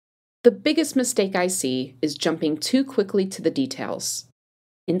The biggest mistake I see is jumping too quickly to the details.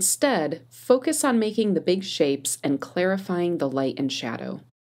 Instead, focus on making the big shapes and clarifying the light and shadow.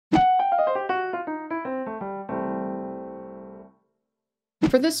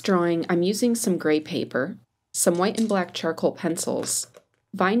 For this drawing, I'm using some gray paper, some white and black charcoal pencils,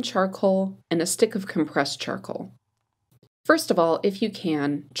 vine charcoal, and a stick of compressed charcoal. First of all, if you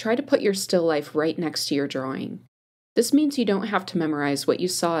can, try to put your still life right next to your drawing. This means you don't have to memorize what you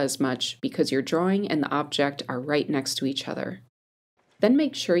saw as much because your drawing and the object are right next to each other. Then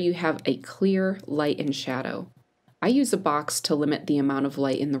make sure you have a clear light and shadow. I use a box to limit the amount of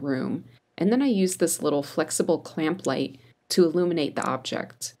light in the room, and then I use this little flexible clamp light to illuminate the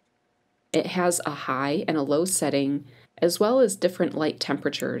object. It has a high and a low setting, as well as different light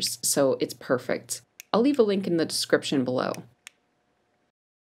temperatures, so it's perfect. I'll leave a link in the description below.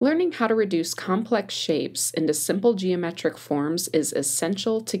 Learning how to reduce complex shapes into simple geometric forms is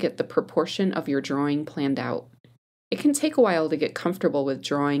essential to get the proportion of your drawing planned out. It can take a while to get comfortable with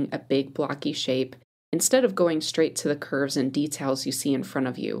drawing a big blocky shape instead of going straight to the curves and details you see in front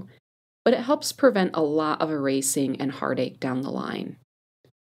of you, but it helps prevent a lot of erasing and heartache down the line.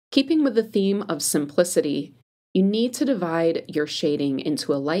 Keeping with the theme of simplicity, you need to divide your shading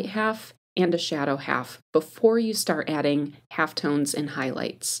into a light half and a shadow half before you start adding halftones and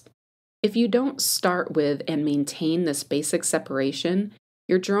highlights. If you don't start with and maintain this basic separation,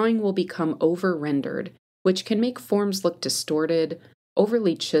 your drawing will become over-rendered, which can make forms look distorted,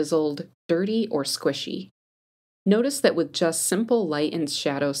 overly chiseled, dirty, or squishy. Notice that with just simple light and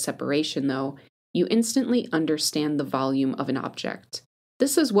shadow separation, though, you instantly understand the volume of an object.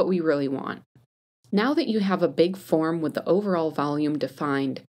 This is what we really want. Now that you have a big form with the overall volume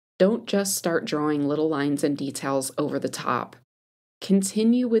defined, don't just start drawing little lines and details over the top.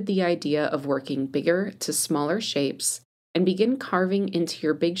 Continue with the idea of working bigger to smaller shapes and begin carving into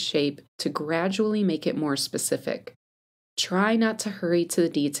your big shape to gradually make it more specific. Try not to hurry to the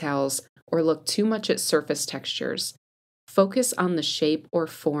details or look too much at surface textures. Focus on the shape or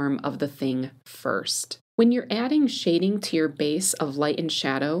form of the thing first. When you're adding shading to your base of light and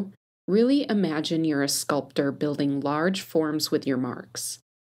shadow, really imagine you're a sculptor building large forms with your marks.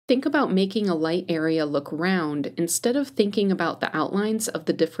 Think about making a light area look round instead of thinking about the outlines of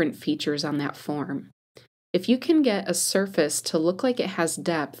the different features on that form. If you can get a surface to look like it has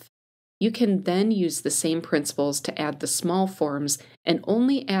depth, you can then use the same principles to add the small forms and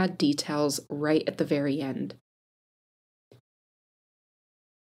only add details right at the very end.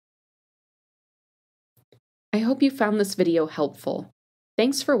 I hope you found this video helpful.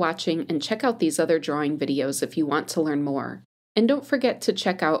 Thanks for watching, and check out these other drawing videos if you want to learn more. And don't forget to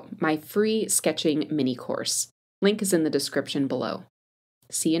check out my free sketching mini course. Link is in the description below.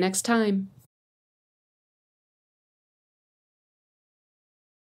 See you next time.